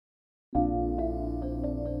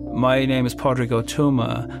My name is Padraig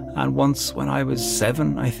O'Tuma, and once when I was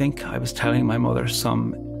 7, I think, I was telling my mother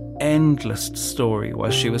some endless story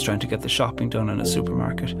while she was trying to get the shopping done in a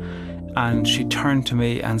supermarket. And she turned to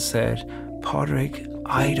me and said, Padraig,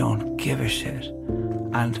 I don't give a shit.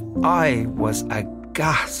 And I was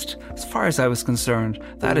aghast. As far as I was concerned,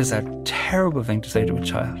 that is a terrible thing to say to a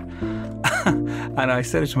child. And I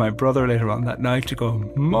said it to my brother later on that night to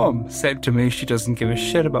go, Mum said to me she doesn't give a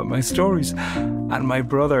shit about my stories. And my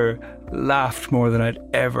brother laughed more than I'd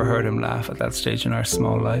ever heard him laugh at that stage in our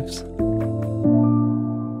small lives.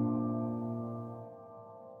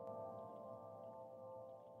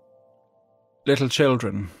 Little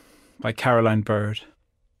Children by Caroline Bird.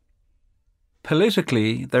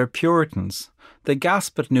 Politically, they're Puritans. They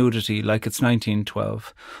gasp at nudity like it's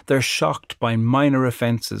 1912. They're shocked by minor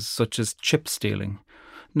offences such as chip stealing.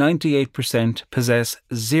 98% possess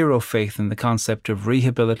zero faith in the concept of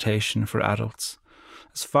rehabilitation for adults.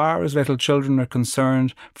 As far as little children are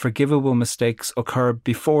concerned, forgivable mistakes occur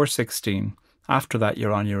before 16. After that,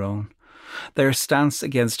 you're on your own. Their stance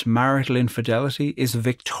against marital infidelity is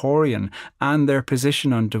Victorian, and their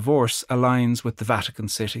position on divorce aligns with the Vatican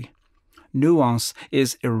City. Nuance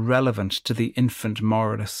is irrelevant to the infant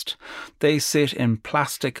moralist. They sit in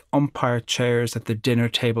plastic umpire chairs at the dinner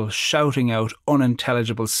table shouting out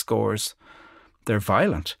unintelligible scores. They're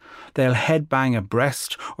violent. They'll headbang a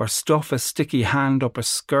breast or stuff a sticky hand up a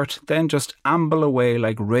skirt, then just amble away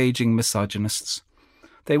like raging misogynists.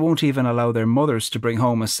 They won't even allow their mothers to bring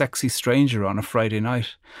home a sexy stranger on a Friday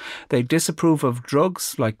night. They disapprove of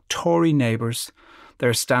drugs like Tory neighbours.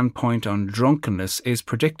 Their standpoint on drunkenness is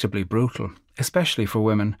predictably brutal, especially for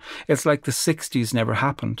women. It's like the 60s never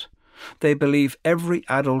happened. They believe every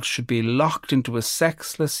adult should be locked into a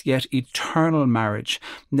sexless yet eternal marriage,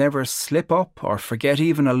 never slip up or forget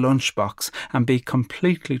even a lunchbox, and be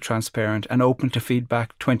completely transparent and open to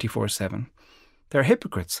feedback 24/7. They're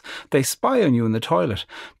hypocrites. They spy on you in the toilet.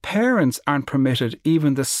 Parents aren't permitted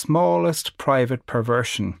even the smallest private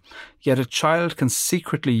perversion. Yet a child can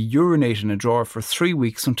secretly urinate in a drawer for 3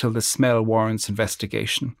 weeks until the smell warrants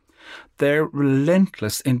investigation. Their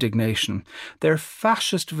relentless indignation, their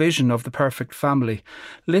fascist vision of the perfect family.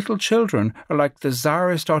 Little children are like the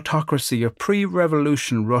Tsarist autocracy of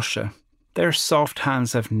pre-revolution Russia. Their soft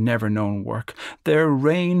hands have never known work. Their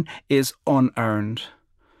reign is unearned.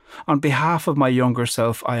 On behalf of my younger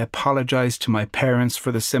self, I apologise to my parents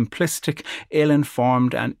for the simplistic,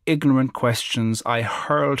 ill-informed and ignorant questions I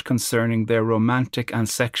hurled concerning their romantic and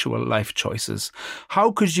sexual life choices.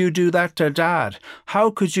 How could you do that to Dad?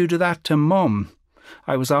 How could you do that to Mum?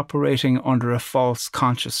 I was operating under a false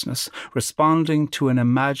consciousness, responding to an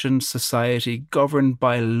imagined society governed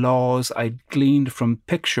by laws I'd gleaned from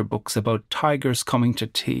picture books about tigers coming to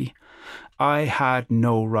tea. I had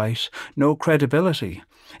no right, no credibility.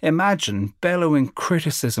 Imagine bellowing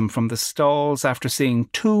criticism from the stalls after seeing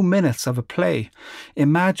 2 minutes of a play.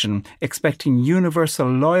 Imagine expecting universal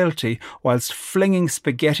loyalty whilst flinging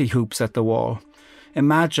spaghetti hoops at the wall.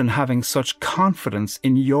 Imagine having such confidence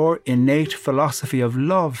in your innate philosophy of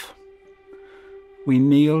love. We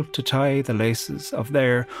kneel to tie the laces of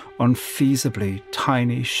their unfeasibly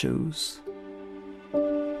tiny shoes.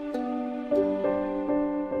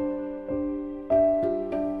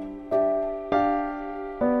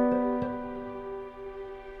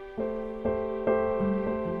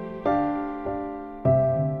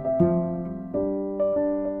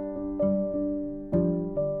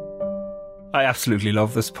 I absolutely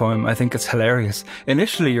love this poem. I think it's hilarious.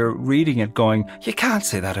 Initially, you're reading it going, you can't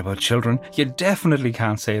say that about children. You definitely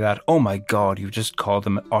can't say that. Oh my God, you just called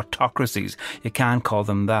them autocracies. You can't call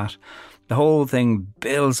them that. The whole thing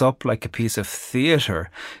builds up like a piece of theatre.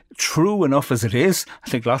 True enough as it is, I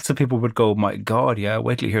think lots of people would go, my God, yeah,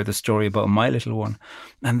 wait till you hear the story about my little one.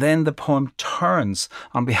 And then the poem turns.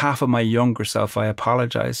 On behalf of my younger self, I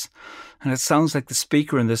apologise. And it sounds like the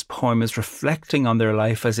speaker in this poem is reflecting on their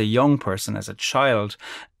life as a young person, as a child,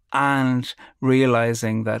 and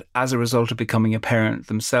realising that as a result of becoming a parent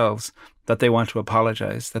themselves, that they want to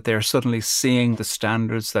apologise, that they are suddenly seeing the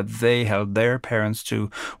standards that they held their parents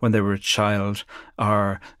to when they were a child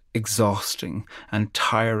are exhausting and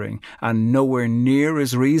tiring and nowhere near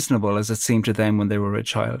as reasonable as it seemed to them when they were a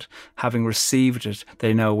child. Having received it,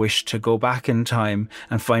 they now wish to go back in time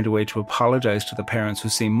and find a way to apologise to the parents who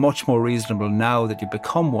seem much more reasonable now that you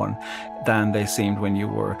become one than they seemed when you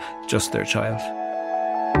were just their child.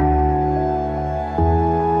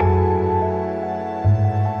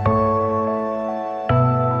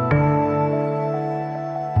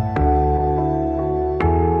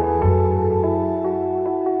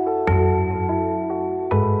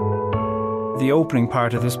 The opening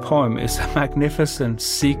part of this poem is a magnificent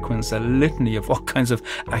sequence, a litany of all kinds of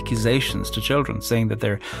accusations to children, saying that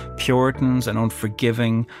they're Puritans and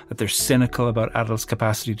unforgiving, that they're cynical about adults'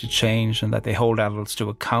 capacity to change, and that they hold adults to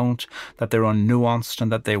account, that they're unnuanced,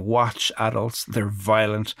 and that they watch adults, they're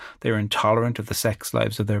violent, they're intolerant of the sex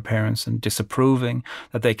lives of their parents and disapproving,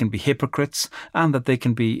 that they can be hypocrites, and that they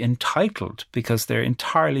can be entitled because they're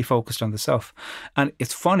entirely focused on the self. And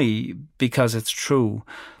it's funny because it's true.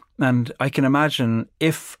 And I can imagine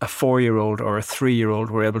if a 4-year-old or a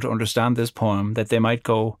 3-year-old were able to understand this poem, that they might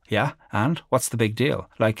go, yeah, and what's the big deal?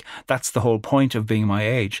 Like, that's the whole point of being my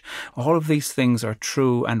age. All of these things are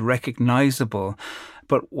true and recognizable.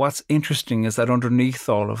 But what's interesting is that underneath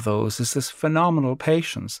all of those is this phenomenal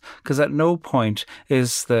patience, because at no point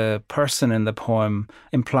is the person in the poem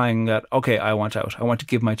implying that, okay, I want out. I want to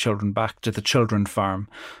give my children back to the children farm.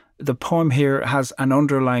 The poem here has an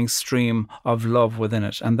underlying stream of love within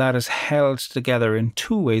it, and that is held together in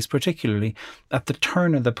two ways, particularly at the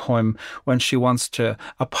turn of the poem when she wants to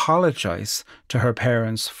apologise to her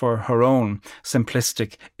parents for her own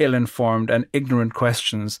simplistic, ill-informed and ignorant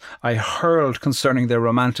questions I hurled concerning their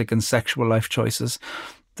romantic and sexual life choices.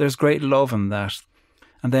 There's great love in that.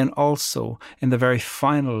 And then also, in the very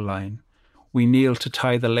final line, we kneel to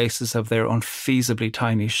tie the laces of their unfeasibly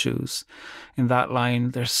tiny shoes. In that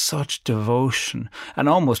line, there's such devotion and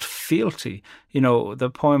almost fealty. You know, the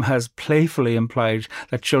poem has playfully implied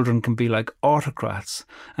that children can be like autocrats.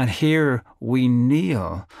 And here we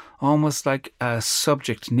kneel, almost like a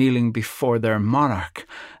subject kneeling before their monarch.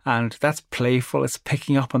 And that's playful. It's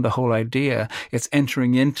picking up on the whole idea. It's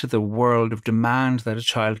entering into the world of demand that a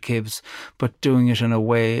child gives, but doing it in a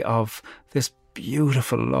way of this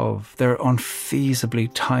beautiful love, their unfeasibly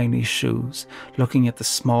tiny shoes, looking at the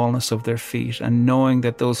smallness of their feet and knowing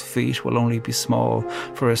that those feet will only be small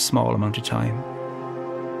for a small amount of time.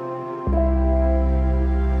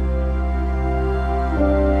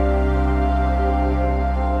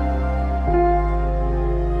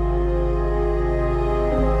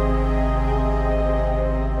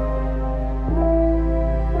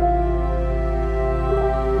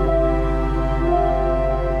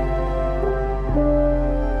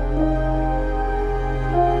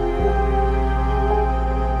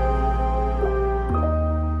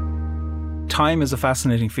 Time is a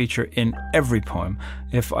fascinating feature in every poem.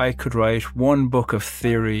 If I could write one book of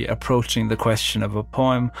theory approaching the question of a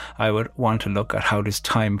poem, I would want to look at how does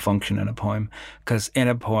time function in a poem. Because in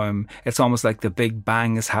a poem, it's almost like the Big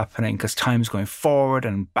Bang is happening, because time's going forward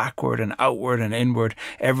and backward and outward and inward.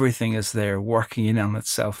 Everything is there working in on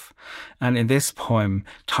itself. And in this poem,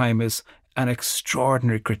 time is an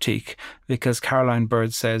extraordinary critique, because Caroline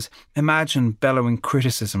Bird says, imagine bellowing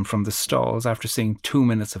criticism from the stalls after seeing 2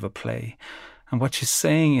 minutes of a play. And what she's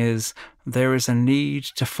saying is there is a need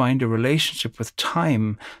to find a relationship with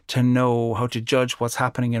time to know how to judge what's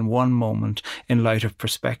happening in one moment in light of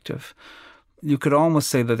perspective. You could almost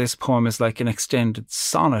say that this poem is like an extended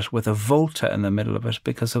sonnet with a volta in the middle of it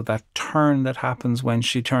because of that turn that happens when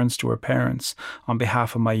she turns to her parents. On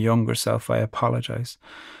behalf of my younger self, I apologise.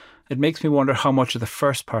 It makes me wonder how much of the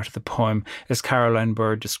first part of the poem is Caroline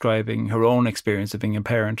Bird describing her own experience of being a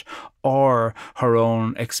parent or her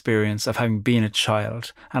own experience of having been a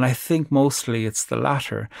child. And I think mostly it's the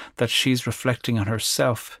latter, that she's reflecting on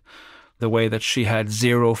herself, the way that she had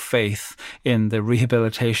zero faith in the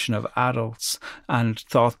rehabilitation of adults and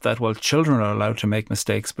thought that, well, children are allowed to make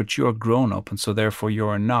mistakes, but you're grown up and so therefore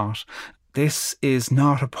you're not. This is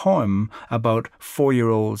not a poem about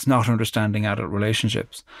 4-year-olds not understanding adult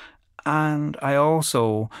relationships. And I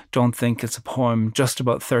also don't think it's a poem just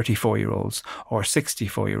about 34-year-olds or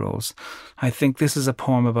 64-year-olds. I think this is a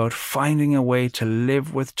poem about finding a way to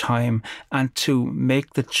live with time and to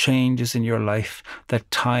make the changes in your life that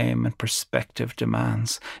time and perspective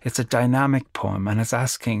demands. It's a dynamic poem, and it's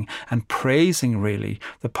asking and praising really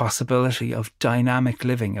the possibility of dynamic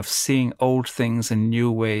living, of seeing old things in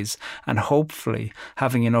new ways, and hopefully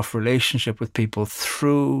having enough relationship with people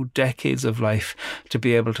through decades of life to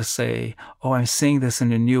be able to say, oh, I'm seeing this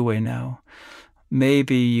in a new way now.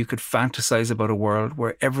 Maybe you could fantasize about a world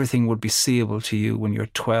where everything would be seeable to you when you're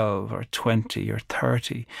 12 or 20 or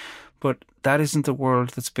 30. But that isn't the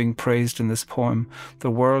world that's being praised in this poem. The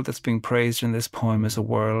world that's being praised in this poem is a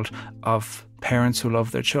world of parents who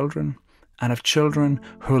love their children and of children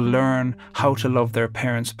who learn how to love their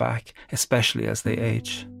parents back, especially as they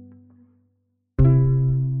age.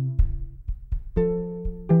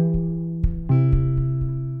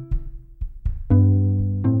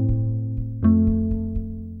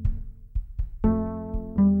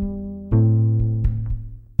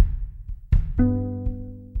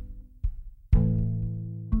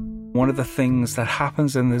 one of the things that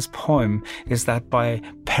happens in this poem is that by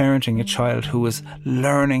parenting a child who is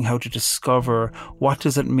learning how to discover what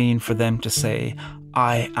does it mean for them to say,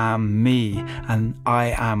 I am me, and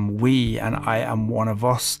I am we, and I am one of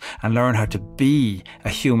us, and learn how to be a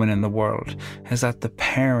human in the world, is that the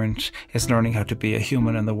parent is learning how to be a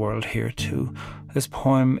human in the world here too. This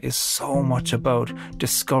poem is so much about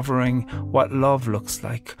discovering what love looks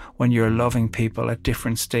like when you're loving people at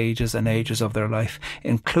different stages and ages of their life,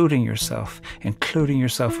 including yourself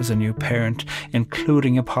as a new parent,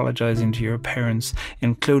 including apologizing to your parents,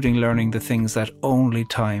 including learning the things that only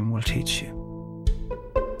time will teach you.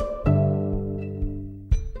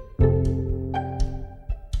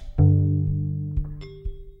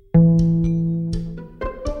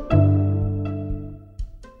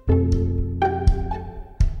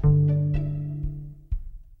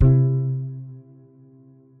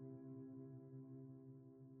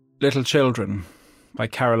 Little Children by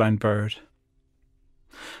Caroline Bird.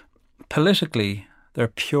 Politically, they're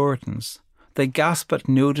Puritans. They gasp at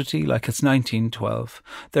nudity like it's 1912.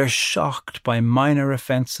 They're shocked by minor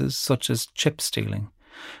offences such as chip stealing.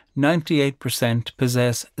 98%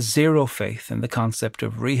 possess zero faith in the concept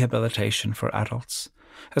of rehabilitation for adults.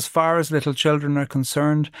 As far as little children are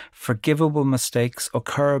concerned, forgivable mistakes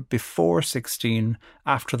occur before 16.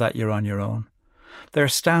 After that, you're on your own. Their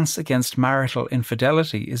stance against marital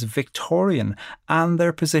infidelity is Victorian, and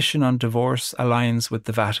their position on divorce aligns with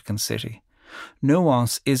the Vatican City.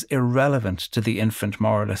 Nuance is irrelevant to the infant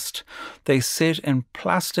moralist. They sit in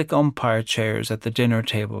plastic umpire chairs at the dinner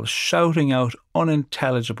table, shouting out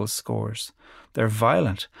unintelligible scores. They're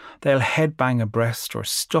violent. They'll headbang a breast or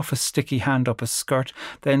stuff a sticky hand up a skirt,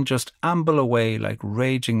 then just amble away like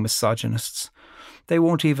raging misogynists. They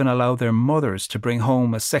won't even allow their mothers to bring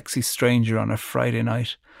home a sexy stranger on a Friday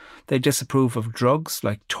night. They disapprove of drugs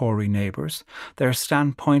like Tory neighbours. Their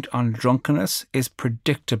standpoint on drunkenness is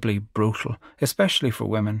predictably brutal, especially for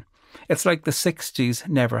women. It's like the 60s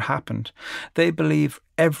never happened. They believe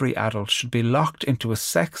every adult should be locked into a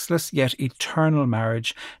sexless yet eternal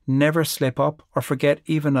marriage, never slip up or forget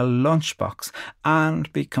even a lunchbox,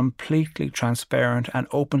 and be completely transparent and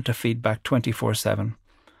open to feedback 24/7.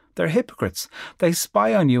 They're hypocrites. They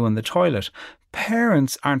spy on you in the toilet.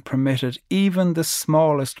 Parents aren't permitted even the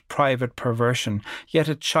smallest private perversion, yet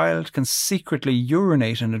a child can secretly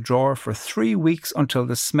urinate in a drawer for 3 weeks until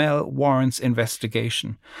the smell warrants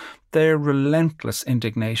investigation. Their relentless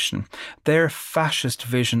indignation, their fascist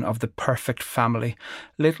vision of the perfect family.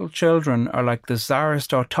 Little children are like the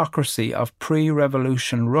Tsarist autocracy of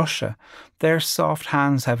pre-revolution Russia. Their soft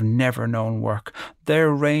hands have never known work.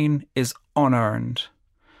 Their reign is unearned.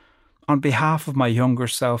 On behalf of my younger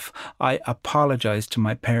self, I apologise to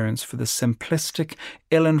my parents for the simplistic,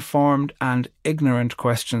 ill-informed and ignorant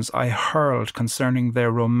questions I hurled concerning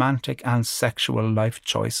their romantic and sexual life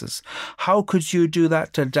choices. How could you do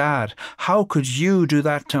that to Dad? How could you do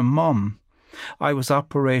that to Mum? I was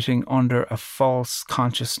operating under a false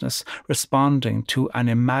consciousness, responding to an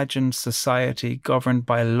imagined society governed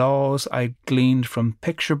by laws I'd gleaned from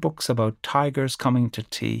picture books about tigers coming to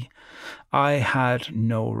tea. I had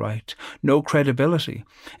no right, no credibility.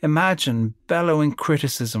 Imagine bellowing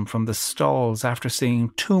criticism from the stalls after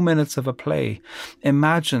seeing 2 minutes of a play.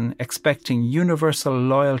 Imagine expecting universal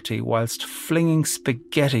loyalty whilst flinging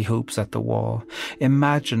spaghetti hoops at the wall.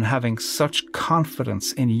 Imagine having such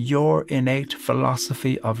confidence in your innate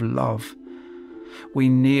philosophy of love. We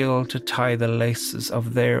kneel to tie the laces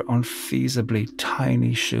of their unfeasibly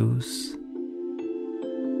tiny shoes.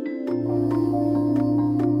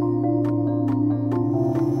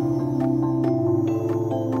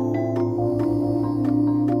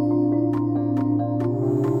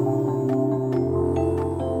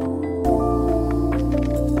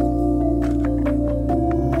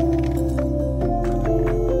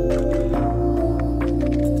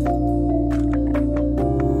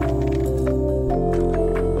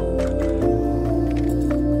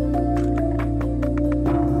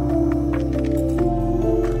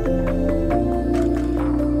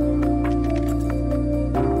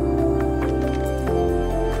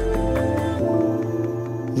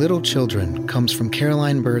 Little Children comes from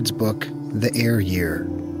Caroline Bird's book, The Air Year.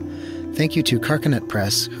 Thank you to Carcanet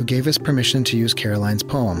Press, who gave us permission to use Caroline's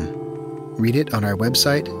poem. Read it on our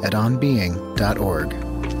website at onbeing.org.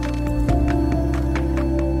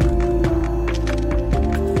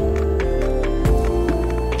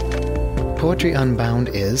 Poetry Unbound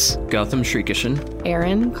is Gautam Srikishan,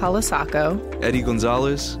 Aaron Colasacco, Eddie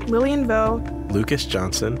Gonzalez, Lillian Vo, Lucas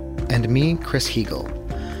Johnson, and me, Chris Heagle.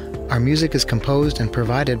 Our music is composed and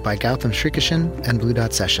provided by Gautam Srikishan and Blue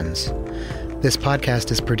Dot Sessions. This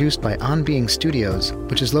podcast is produced by On Being Studios,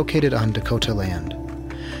 which is located on Dakota land.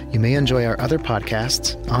 You may enjoy our other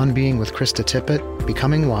podcasts, On Being with Krista Tippett,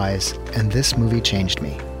 Becoming Wise, and This Movie Changed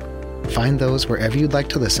Me. Find those wherever you'd like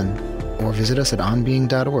to listen, or visit us at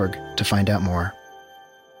onbeing.org to find out more.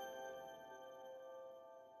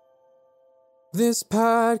 This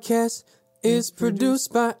podcast is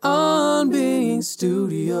produced by On Being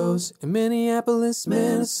Studios in Minneapolis,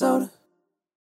 Minnesota.